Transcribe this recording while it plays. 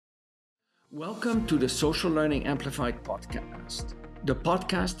Welcome to the Social Learning Amplified podcast, the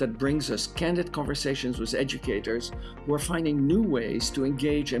podcast that brings us candid conversations with educators who are finding new ways to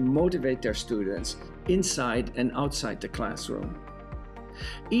engage and motivate their students inside and outside the classroom.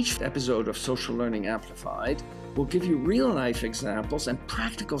 Each episode of Social Learning Amplified will give you real-life examples and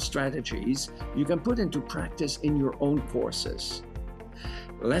practical strategies you can put into practice in your own courses.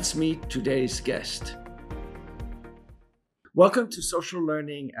 Let's meet today's guest. Welcome to Social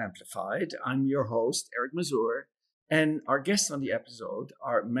Learning Amplified. I'm your host, Eric Mazur, and our guests on the episode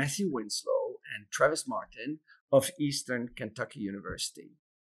are Matthew Winslow and Travis Martin of Eastern Kentucky University.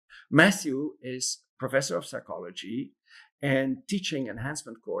 Matthew is professor of psychology and teaching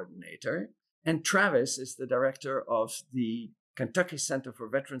enhancement coordinator, and Travis is the director of the Kentucky Center for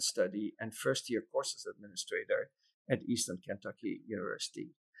Veteran Study and first-year courses administrator at Eastern Kentucky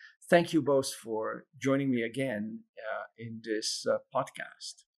University. Thank you both for joining me again in this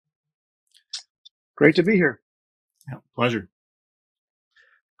podcast. Great to be here. Yeah, pleasure.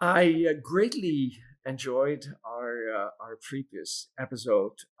 I greatly enjoyed our previous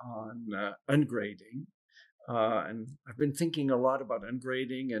episode on ungrading. And I've been thinking a lot about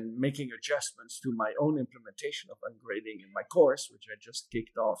ungrading and making adjustments to my own implementation of ungrading in my course, which I just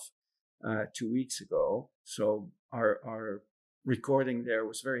kicked off 2 weeks ago. So our recording there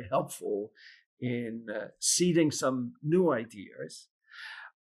was very helpful in seeding some new ideas.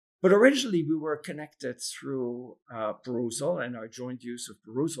 But originally we were connected through Perusall and our joint use of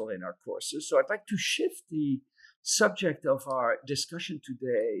Perusall in our courses. So I'd like to shift the subject of our discussion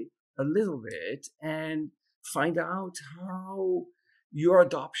today a little bit and find out how your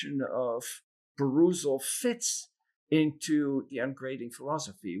adoption of Perusall fits into the ungrading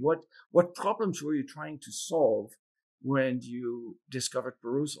philosophy. What problems were you trying to solve when you discovered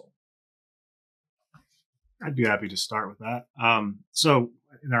Perusall? I'd be happy to start with that. So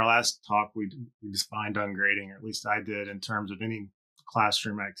in our last talk, we defined ungrading, or at least I did, in terms of any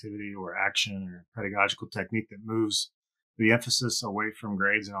classroom activity or action or pedagogical technique that moves the emphasis away from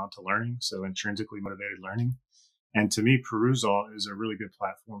grades and onto learning, so intrinsically motivated learning. And to me, Perusall is a really good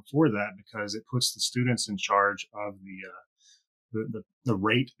platform for that because it puts the students in charge of the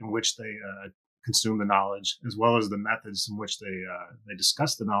rate in which they consume the knowledge, as well as the methods in which they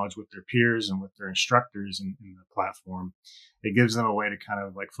discuss the knowledge with their peers and with their instructors in the platform. It gives them a way to kind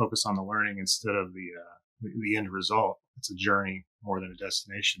of like focus on the learning instead of the end result. It's a journey more than a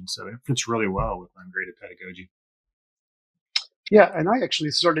destination. So it fits really well with ungraded pedagogy. Yeah, and I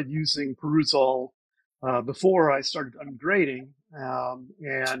actually started using Perusall before I started ungrading.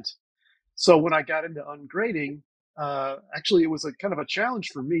 And so when I got into ungrading, actually it was a kind of a challenge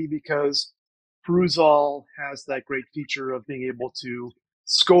for me because Perusall has that great feature of being able to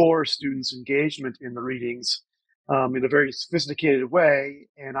score students' engagement in the readings in a very sophisticated way.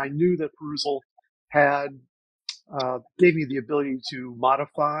 And I knew that Perusall had gave me the ability to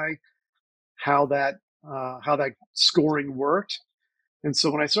modify how that scoring worked. And so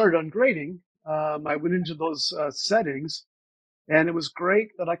when I started ungrading, I went into those settings, and it was great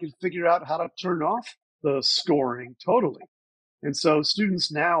that I could figure out how to turn off the scoring totally. And so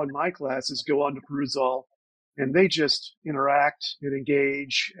students now in my classes go onto Perusall and they just interact and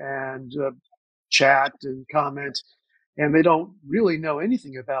engage and chat and comment. And they don't really know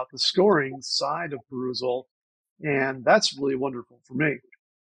anything about the scoring side of Perusall. And that's really wonderful for me.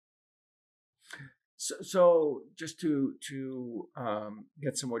 So just to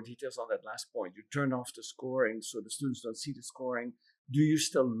get some more details on that last point, you turn off the scoring so the students don't see the scoring. Do you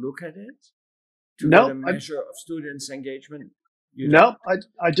still look at it to get a measure of students' engagement? No,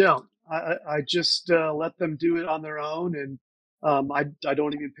 I don't. I just let them do it on their own, and I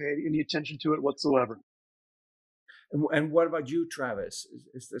don't even pay any attention to it whatsoever. And what about you, Travis?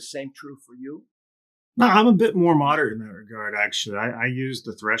 Is the same true for you? No, I'm a bit more moderate in that regard, actually. I use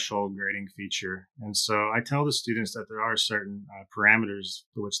the threshold grading feature. And so I tell the students that there are certain parameters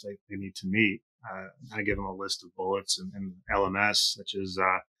to which they need to meet. I give them a list of bullets in LMS, such as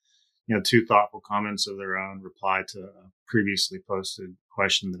 2 thoughtful comments of their own, reply to a previously posted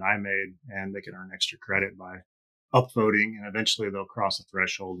question that I made, and they can earn extra credit by upvoting, and eventually they'll cross a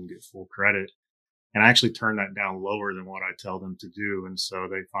threshold and get full credit. And I actually turn that down lower than what I tell them to do. And so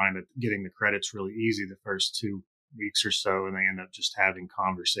they find that getting the credit's really easy the first 2 weeks or so, and they end up just having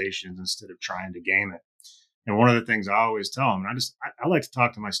conversations instead of trying to game it. And one of the things I always tell them, and I like to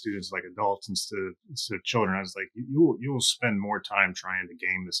talk to my students like adults instead of children. I was like, you will spend more time trying to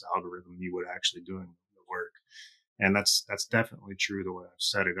game this algorithm than you would actually doing the work. And that's definitely true the way I've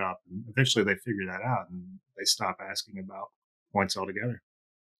set it up. And eventually they figure that out and they stop asking about points altogether.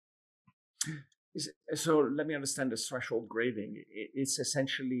 So let me understand this threshold grading. It's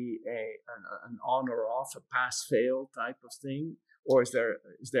essentially an on or off, a pass fail type of thing, or is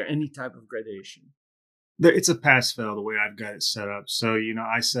there any type of gradation? It's a pass fail the way I've got it set up. So,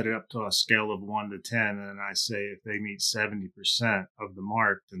 I set it up to a scale of 1 to 10, and I say if they meet 70% of the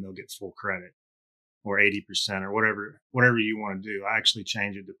mark, then they'll get full credit, or 80%, or whatever you want to do. I actually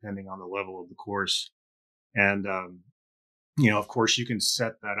change it depending on the level of the course. And of course, you can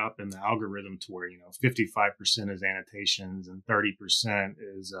set that up in the algorithm to where 55% is annotations, and 30%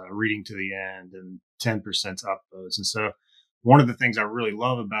 is reading to the end, and 10% is upvotes. And so one of the things I really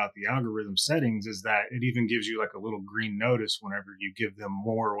love about the algorithm settings is that it even gives you like a little green notice whenever you give them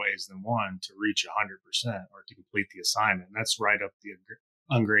more ways than one to reach 100% or to complete the assignment. And that's right up the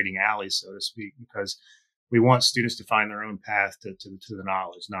ungrading alley, so to speak, because we want students to find their own path to the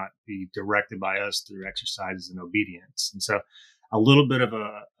knowledge, not be directed by us through exercises and obedience. And so a little bit of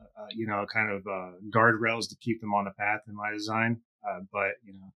kind of guardrails to keep them on the path in my design. But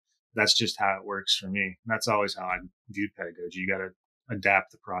that's just how it works for me. And that's always how I viewed pedagogy. You got to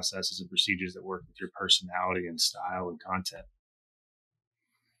adapt the processes and procedures that work with your personality and style and content.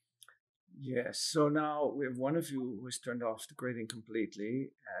 Yes. So now we have one of you who has turned off the grading completely,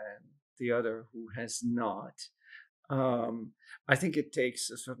 and the other who has not. I think it takes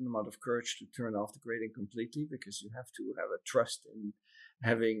a certain amount of courage to turn off the grading completely, because you have to have a trust in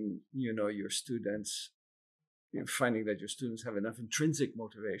having, your students, finding that your students have enough intrinsic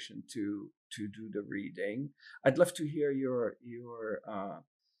motivation to do the reading. I'd love to hear your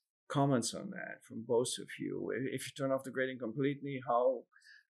comments on that from both of you. If you turn off the grading completely, how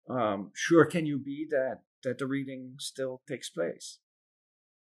sure can you be that the reading still takes place?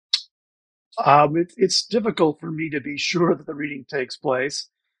 It's difficult for me to be sure that the reading takes place,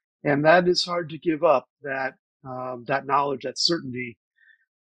 and that is hard to give up. That knowledge, that certainty.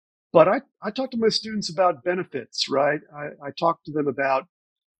 But I talk to my students about benefits, right? I talk to them about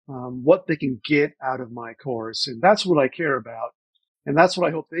what they can get out of my course, and that's what I care about, and that's what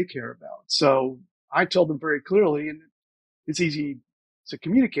I hope they care about. So I tell them very clearly, and it's easy to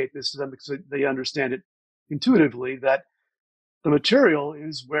communicate this to them because they understand it intuitively, that the material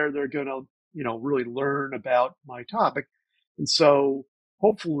is where they're going to, really learn about my topic. And so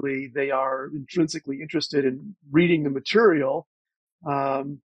hopefully they are intrinsically interested in reading the material.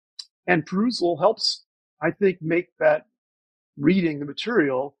 Um, and Perusall helps, I think, make that reading the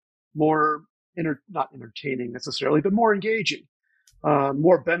material more, not entertaining necessarily, but more engaging,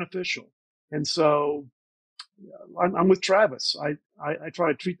 more beneficial. And so I'm with Travis. I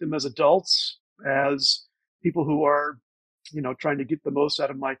try to treat them as adults, as people who are, trying to get the most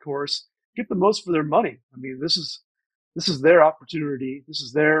out of my course, get the most for their money. I mean, this is their opportunity. This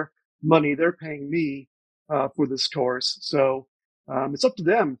is their money. They're paying me for this course. So it's up to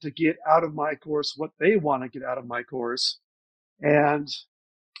them to get out of my course what they want to get out of my course. And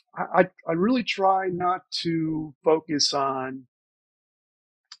I really try not to focus on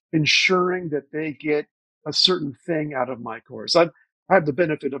ensuring that they get a certain thing out of my course. I have the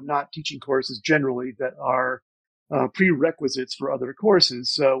benefit of not teaching courses generally that are prerequisites for other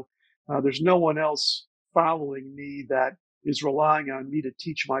courses. So there's no one else following me that is relying on me to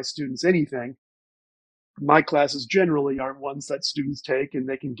teach my students anything. My classes generally are ones that students take and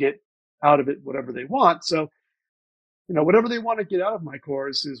they can get out of it whatever they want. So, whatever they want to get out of my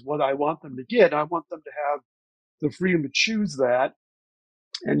course is what I want them to get. I want them to have the freedom to choose that.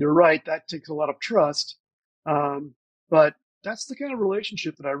 And you're right, that takes a lot of trust. Um, but that's the kind of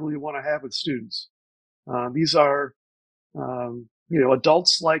relationship that I really want to have with students. These are,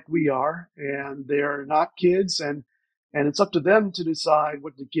 adults like we are, and they're not kids, and it's up to them to decide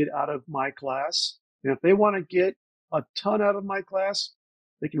what to get out of my class. And if they want to get a ton out of my class,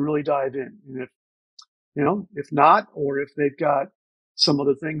 they can really dive in. And if not, or if they've got some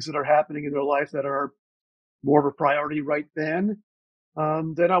other things that are happening in their life that are more of a priority right then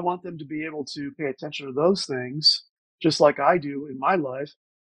I want them to be able to pay attention to those things, just like I do in my life.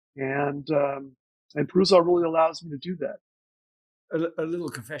 And Perusall really allows me to do that. A little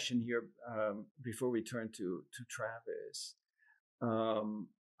confession here before we turn to Travis.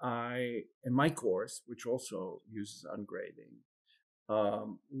 I in my course, which also uses ungrading,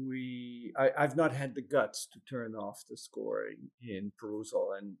 I've not had the guts to turn off the scoring in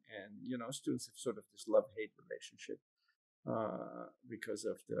Perusall, and students have sort of this love-hate relationship because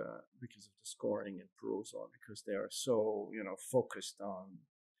of the scoring in Perusall, because they are so focused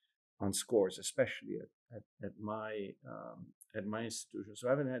on scores, especially at my institution. So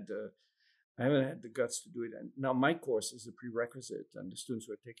I haven't had the guts to do it. And now my course is a prerequisite, and the students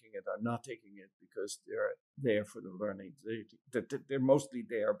who are taking it are not taking it because they're there for the learning. They're mostly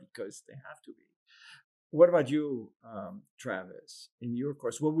there because they have to be. What about you, Travis? In your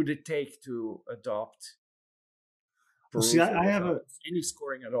course, what would it take to adopt Well, see, perusal I have without any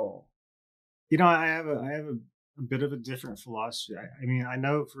scoring at all? I have a bit of a different philosophy. I mean, I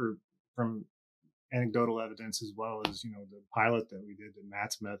know from anecdotal evidence as well as the pilot that we did, the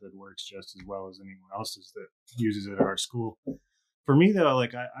Matt's method works just as well as anyone else's that uses it at our school. For me though,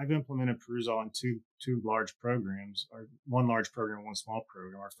 like I've implemented Perusall in two large programs, or one large program, one small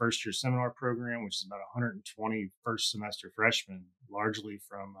program. Our first year seminar program, which is about 120 first semester freshmen, largely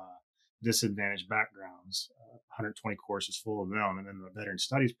from disadvantaged backgrounds, 120 courses full of them, and then the veteran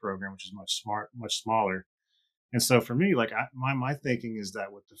studies program, which is much smaller. And so for me, like my thinking is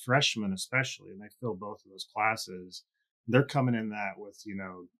that with the freshmen especially, and they fill both of those classes, they're coming in that with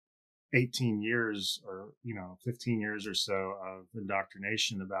 18 years or 15 years or so of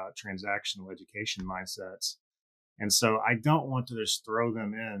indoctrination about transactional education mindsets. And so I don't want to just throw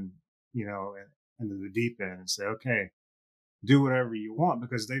them in, into the deep end and say, okay, do whatever you want,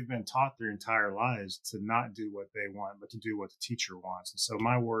 because they've been taught their entire lives to not do what they want, but to do what the teacher wants. And so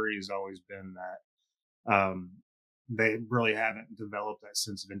my worry has always been that they really haven't developed that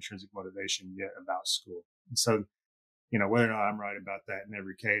sense of intrinsic motivation yet about school. And so, whether or not I'm right about that in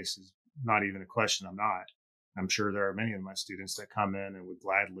every case is not even a question. I'm not. I'm sure there are many of my students that come in and would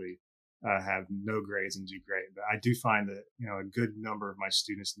gladly have no grades and do great. But I do find that, a good number of my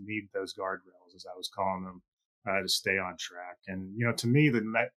students need those guardrails, as I was calling them, to stay on track. And, to me,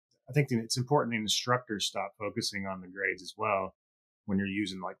 I think it's important the instructors stop focusing on the grades as well when you're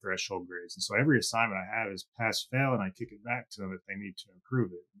using like threshold grades. And so every assignment I have is pass fail, and I kick it back to them if they need to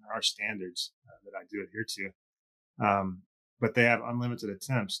improve it. And there are standards that I do adhere to. But they have unlimited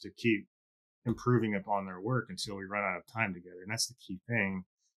attempts to keep improving upon their work until we run out of time together. And that's the key thing.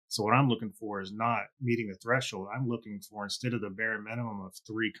 So what I'm looking for is not meeting the threshold. I'm looking for, instead of the bare minimum of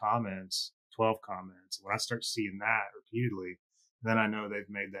 3 comments, 12 comments. When I start seeing that repeatedly, then I know they've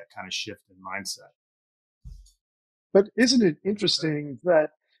made that kind of shift in mindset. But isn't it interesting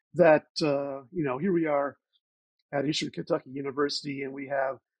that here we are at Eastern Kentucky University, and we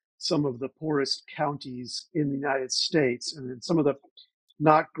have some of the poorest counties in the United States, and then some of the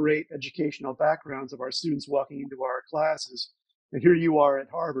not great educational backgrounds of our students walking into our classes. And here you are at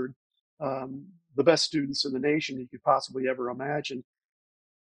Harvard, the best students in the nation you could possibly ever imagine.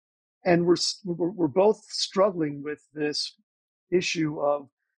 And we're both struggling with this issue of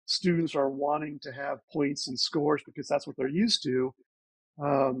students are wanting to have points and scores because that's what they're used to.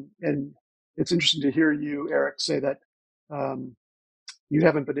 And it's interesting to hear you, Eric, say that you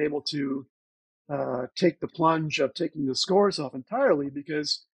haven't been able to take the plunge of taking the scores off entirely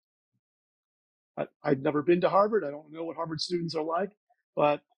because I'd never been to Harvard. I don't know what Harvard students are like,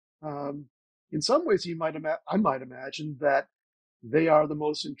 but in some ways, I might imagine that they are the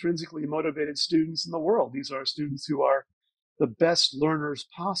most intrinsically motivated students in the world. These are students who are the best learners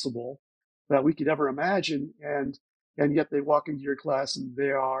possible that we could ever imagine, and yet they walk into your class and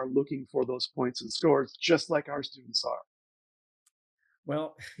they are looking for those points and scores, just like our students are.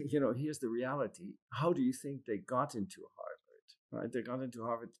 Well, here's the reality. How do you think they got into Harvard? Right? They got into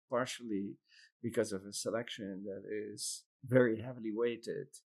Harvard partially because of a selection that is very heavily weighted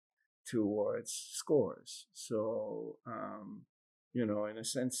towards scores. So, in a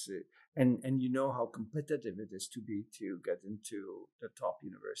sense, and how competitive it is to get into the top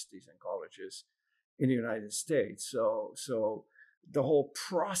universities and colleges in the United States. So the whole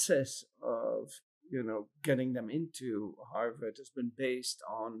process of getting them into Harvard has been based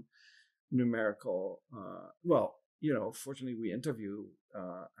on numerical. Fortunately, we interview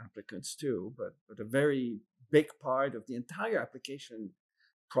applicants too, but a very big part of the entire application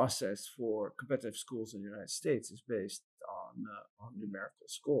process for competitive schools in the United States is based on numerical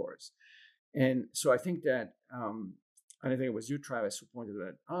scores. And so I think that, and I think it was you, Travis, who pointed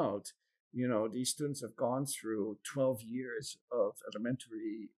that out. These students have gone through 12 years of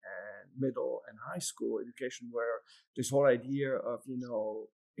elementary and middle and high school education where this whole idea of,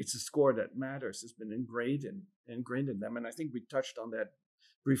 it's a score that matters has been ingrained in them. And I think we touched on that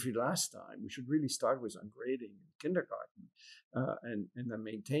briefly last time. We should really start with ungrading in kindergarten and then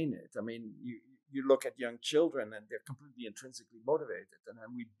maintain it. I mean, you look at young children and they're completely intrinsically motivated, and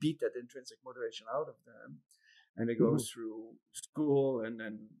then we beat that intrinsic motivation out of them, and it goes through school and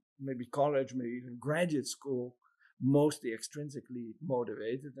then maybe college, maybe even graduate school, mostly extrinsically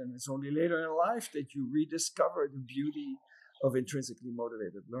motivated. And it's only later in life that you rediscover the beauty of intrinsically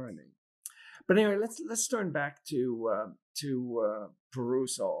motivated learning. But anyway, let's turn back to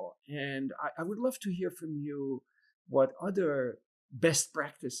Perusall, and I would love to hear from you what other best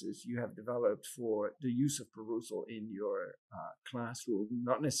practices you have developed for the use of Perusall in your classroom,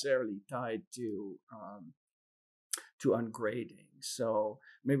 not necessarily tied to ungrading. So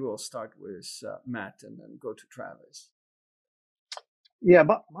maybe we'll start with Matt and then go to Travis. Yeah,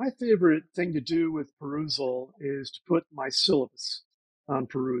 my favorite thing to do with Perusall is to put my syllabus on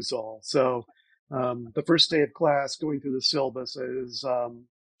Perusall. So the first day of class, going through the syllabus is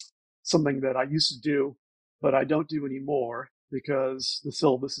something that I used to do, but I don't do anymore because the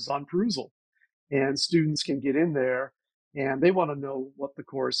syllabus is on Perusall. And students can get in there and they want to know what the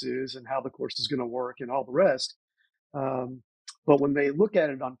course is and how the course is going to work and all the rest. Um, but when they look at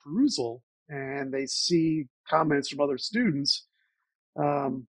it on Perusall and they see comments from other students,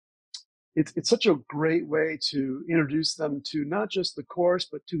 um, it's such a great way to introduce them to not just the course,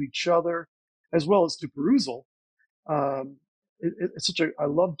 but to each other, as well as to Perusall. Um, it's such I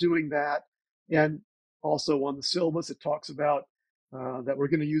love doing that. And also on the syllabus, it talks about that we're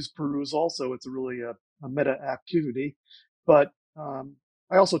going to use Perusall. So it's really a meta activity. But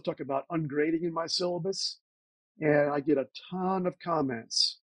I also talk about ungrading in my syllabus, and I get a ton of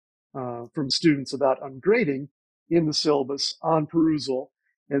comments from students about ungrading in the syllabus on Perusall.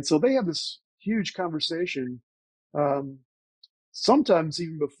 And so they have this huge conversation, um, sometimes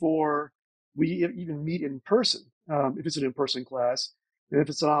even before we even meet in person, if it's an in-person class. And if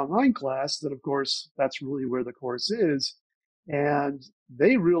it's an online class, then of course, that's really where the course is. And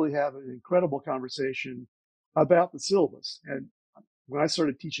they really have an incredible conversation about the syllabus. And when I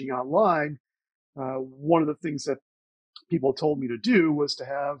started teaching online, one of the things that people told me to do was to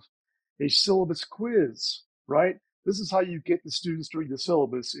have a syllabus quiz, right? This is how you get the students to read the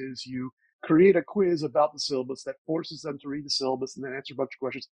syllabus is you create a quiz about the syllabus that forces them to read the syllabus and then answer a bunch of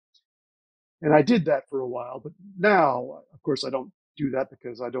questions. And I did that for a while, but now, of course, I don't do that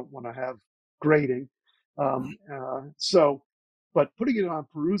because I don't want to have grading. So, but putting it on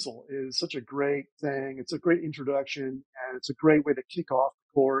Perusall is such a great thing. It's a great introduction and it's a great way to kick off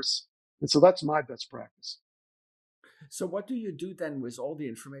the course. And so that's my best practice. So what do you do then with all the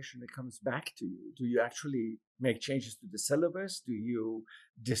information that comes back to you? Do you actually make changes to the syllabus? Do you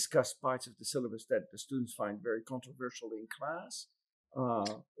discuss parts of the syllabus that the students find very controversial in class?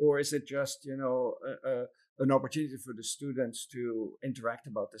 Or is it just, an opportunity for the students to interact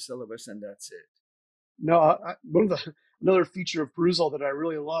about the syllabus and that's it? No, one of another feature of Perusall that I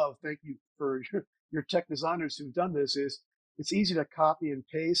really love, thank you for your tech designers who've done this, is it's easy to copy and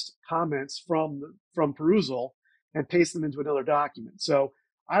paste comments from Perusall and paste them into another document. So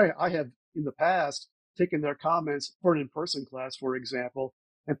I have in the past taken their comments for an in-person class, for example,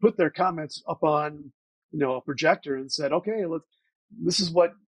 and put their comments up on a projector and said, okay, this is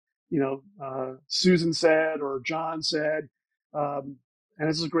what Susan said or John said. Um, and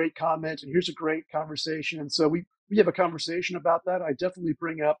this is a great comment, and here's a great conversation. And so we have a conversation about that. I definitely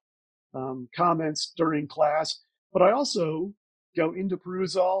bring up comments during class, but I also go into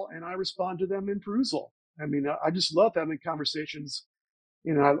Perusall and I respond to them in Perusall. I mean, I just love having conversations.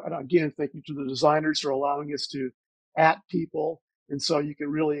 And again, thank you to the designers for allowing us to at people, and so you can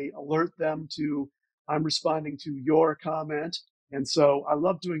really alert them to I'm responding to your comment. And so I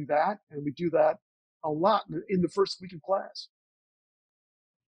love doing that, and we do that a lot in the first week of class.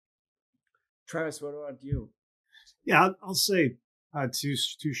 Travis, what about you? Yeah, I'll say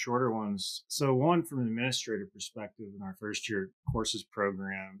two shorter ones. So one from an administrative perspective in our first year courses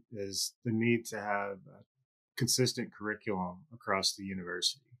program is the need to have a consistent curriculum across the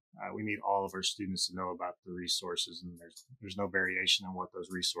university. We need all of our students to know about the resources, and there's no variation on what those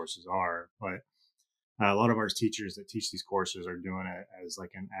resources are. But a lot of our teachers that teach these courses are doing it as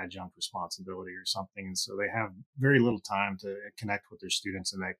like an adjunct responsibility or something, and so they have very little time to connect with their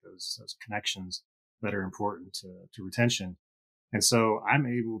students and make those connections that are important to retention. And so I'm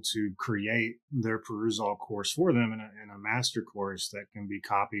able to create their Perusall course for them in a master course that can be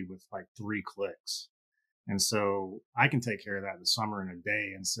copied with like 3 clicks. And so I can take care of that in the summer in a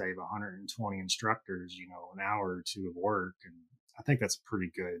day and save 120 instructors, an hour or two of work. And I think that's a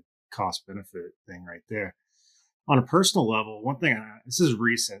pretty good cost benefit thing right there. On a personal level, one thing, this is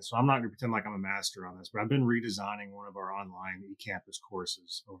recent, so I'm not going to pretend like I'm a master on this, but I've been redesigning one of our online eCampus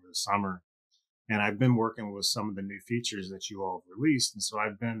courses over the summer. And I've been working with some of the new features that you all have released. And so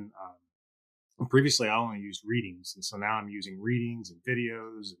I've been, previously I only used readings. And so now I'm using readings and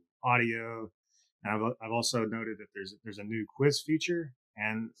videos and audio. And I've also noted that there's a new quiz feature.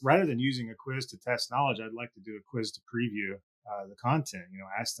 And rather than using a quiz to test knowledge, I'd like to do a quiz to preview the content.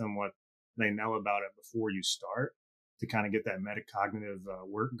 Ask them what they know about it before you start to kind of get that metacognitive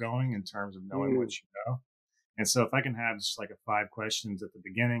work going in terms of knowing what you know. And so if I can have just like a 5 questions at the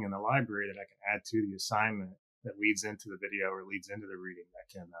beginning in the library that I can add to the assignment, that leads into the video or leads into the reading that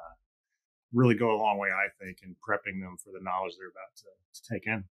can really go a long way, I think, in prepping them for the knowledge they're about to take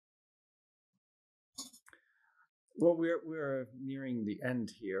in. Well, we're nearing the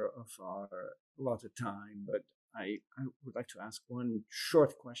end here of our allotted time, but I would like to ask one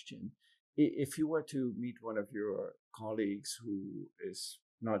short question. If you were to meet one of your colleagues who is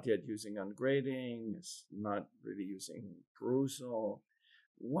not yet using ungrading, is not really using Perusall,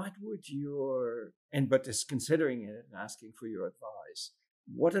 what would but is considering it and asking for your advice,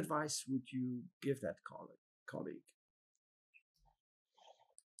 what advice would you give that colleague?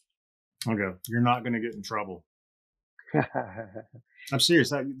 Okay, you're not going to get in trouble. I'm serious.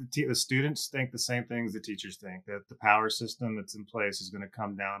 The students think the same things the teachers think, that the power system that's in place is going to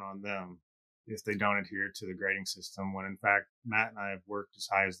come down on them if they don't adhere to the grading system, when in fact Matt and I have worked as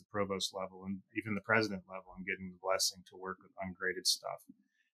high as the provost level and even the president level in getting the blessing to work with ungraded stuff.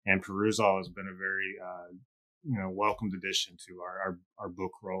 And Perusall has been a very welcomed addition to our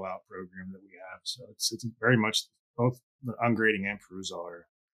book rollout program that we have. So it's very much both the ungrading and Perusall are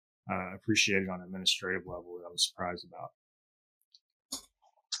appreciated on an administrative level that I was surprised about.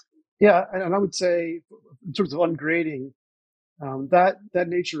 Yeah, and I would say in terms of ungrading, that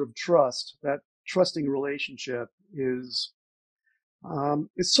nature of trust, that trusting relationship is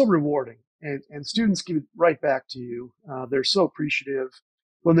so rewarding, and students give it right back to you. They're so appreciative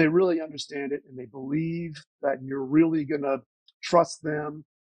when they really understand it and they believe that you're really going to trust them,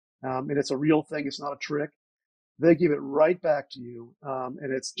 and it's a real thing. It's not a trick. They give it right back to you,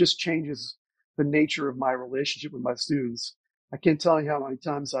 and it just changes the nature of my relationship with my students. I can't tell you how many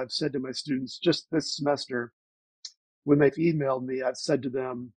times I've said to my students just this semester, when they've emailed me, I've said to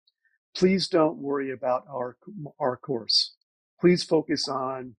them, please don't worry about our course. Please focus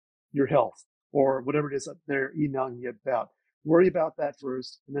on your health or whatever it is that they're emailing me about. Worry about that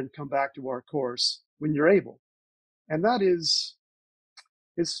first and then come back to our course when you're able. And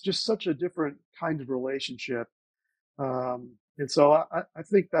it's just such a different kind of relationship. And so I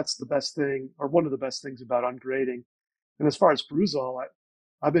think that's the best thing, or one of the best things about ungrading. And as far as Perusall,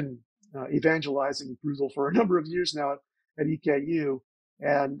 I've been evangelizing Perusall for a number of years now at EKU,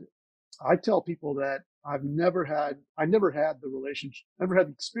 and I tell people that I never had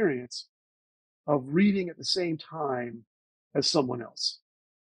the experience of reading at the same time as someone else,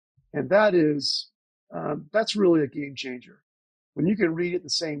 and that's really a game changer. When you can read at the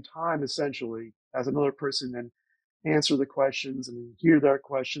same time, essentially, as another person and answer the questions and hear their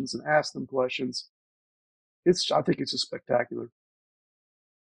questions and ask them questions, I think it's just spectacular.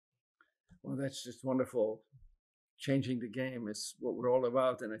 Well, that's just wonderful. Changing the game is what we're all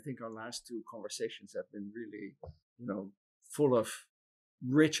about, and I think our last two conversations have been really, full of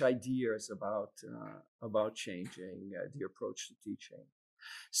rich ideas about changing the approach to teaching.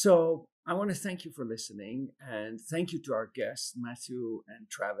 So I want to thank you for listening, and thank you to our guests, Matthew and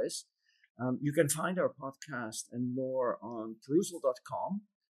Travis. You can find our podcast and more on perusall.com.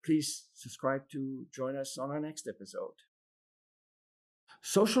 Please subscribe to join us on our next episode.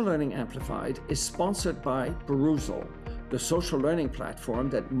 Social Learning Amplified is sponsored by Perusall, the social learning platform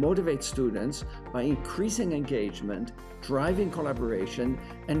that motivates students by increasing engagement, driving collaboration,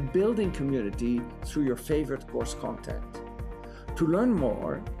 and building community through your favorite course content. To learn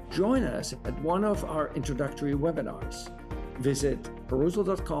more, join us at one of our introductory webinars. Visit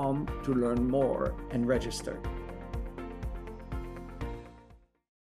perusall.com to learn more and register.